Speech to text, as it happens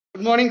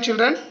Good morning,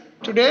 children.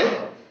 Today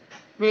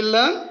we'll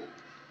learn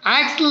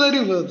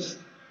auxiliary verbs.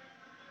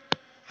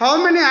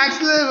 How many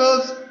auxiliary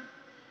verbs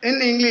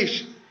in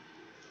English?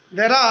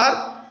 There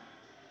are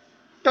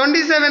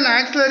 27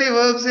 auxiliary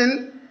verbs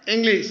in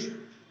English.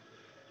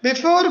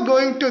 Before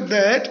going to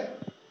that,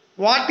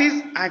 what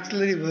is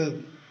auxiliary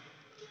verb?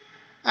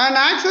 An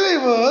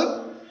auxiliary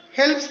verb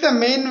helps the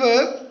main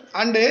verb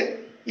and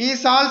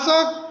is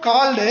also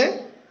called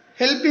a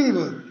helping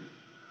verb.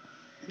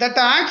 That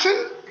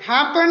action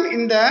happened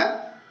in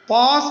the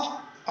past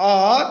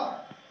or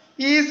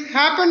is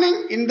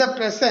happening in the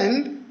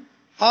present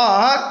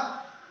or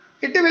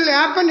it will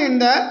happen in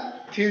the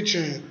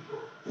future.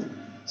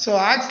 So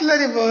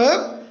auxiliary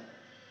verb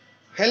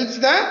helps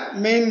the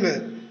main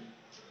verb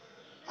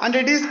and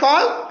it is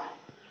called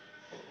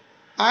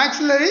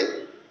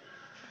auxiliary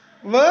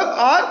verb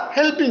or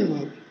helping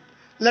verb.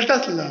 Let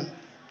us learn.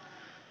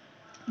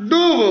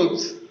 Do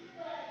verbs.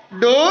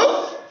 Do,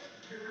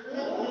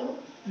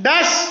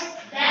 does,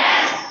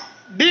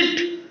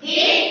 did,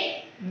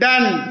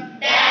 done.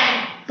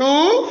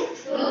 To,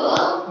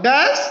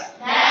 does,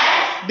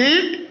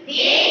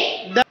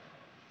 did, done.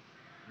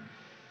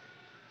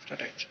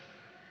 Start action.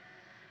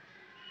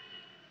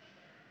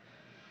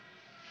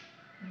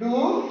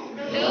 Do,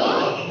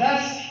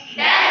 does,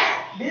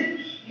 did,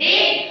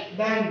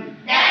 done.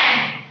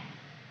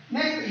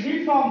 Next,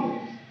 did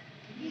form.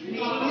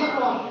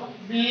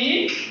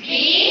 Be,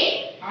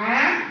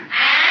 am,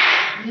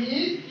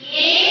 is,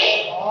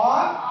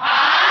 or,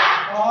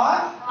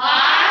 were,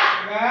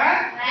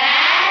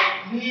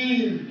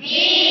 been.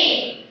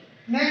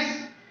 Next,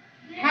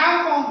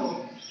 have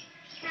form.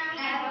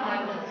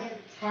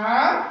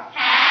 Have,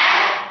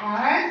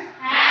 has,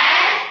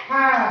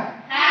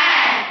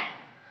 had.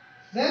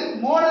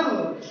 Then modal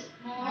verbs.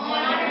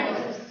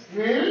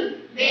 Will,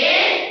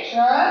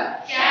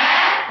 shall,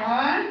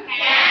 can,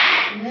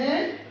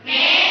 may,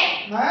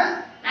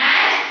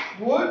 must,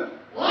 would,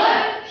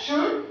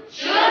 should,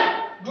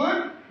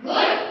 good,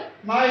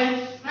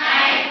 might.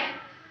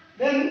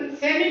 Then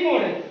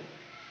semimodal.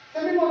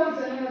 Semimodal.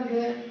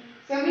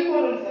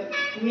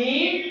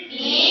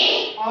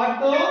 Need, ought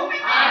to,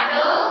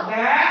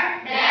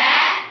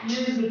 that,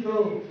 used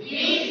to.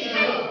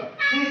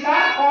 These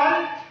are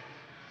called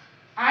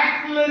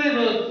auxiliary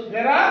verbs.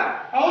 There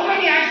are how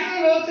many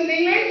auxiliary verbs in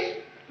English?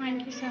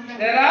 27.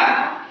 There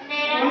are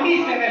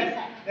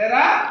 27. There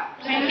are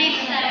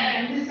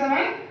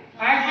 27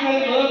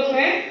 auxiliary verbs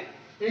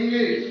in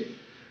English.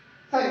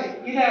 சரி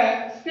இத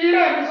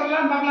speedo எப்படி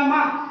சொல்லலாம் பார்க்கலாமா?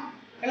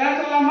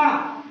 எல்லாரும் சொல்லலாமா?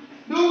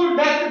 Do,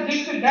 does,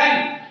 did, done.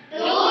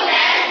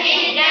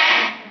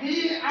 Be,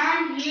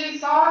 am,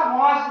 is, are,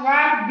 was,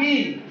 were,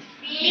 been.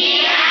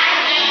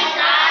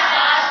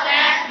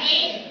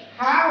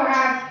 Have,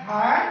 has,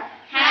 had.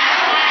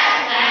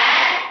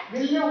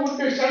 Will,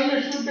 would, shall,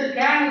 should,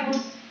 can,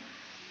 could.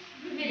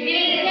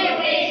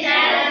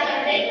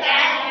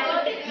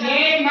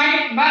 May,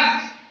 might,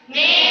 must.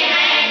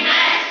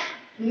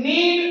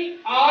 Need,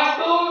 ought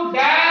to,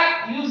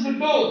 dare, used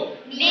to.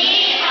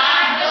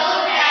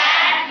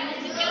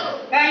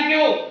 Thank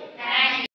you.